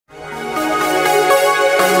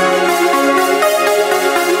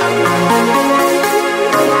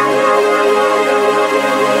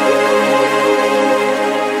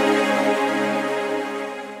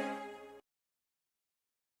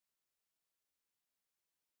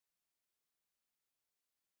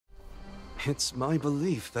It's my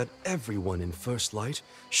belief that everyone in First Light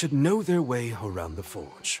should know their way around the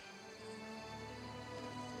forge.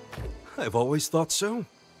 I've always thought so.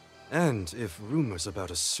 And if rumors about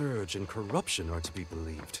a surge in corruption are to be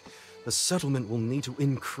believed, the settlement will need to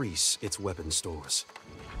increase its weapon stores.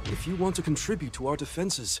 If you want to contribute to our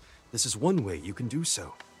defenses, this is one way you can do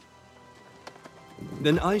so.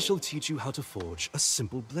 Then I shall teach you how to forge a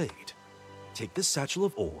simple blade. Take this satchel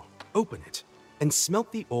of ore, open it, and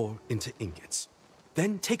smelt the ore into ingots.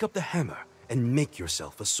 Then take up the hammer and make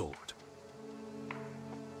yourself a sword.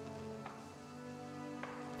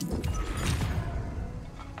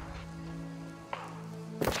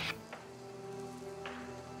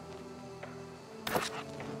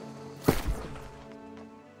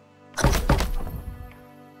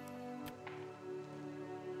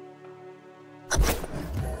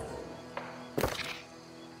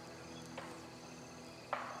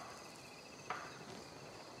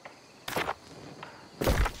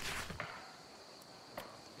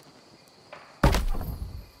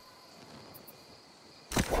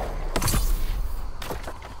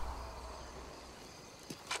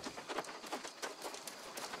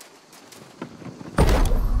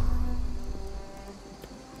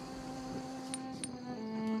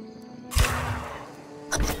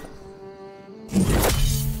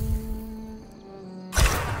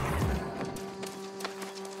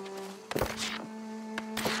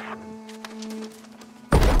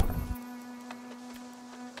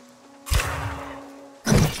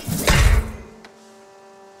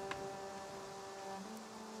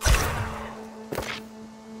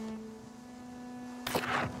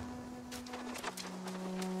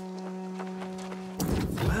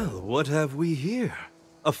 What have we here?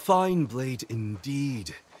 A fine blade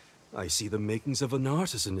indeed. I see the makings of an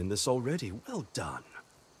artisan in this already. Well done.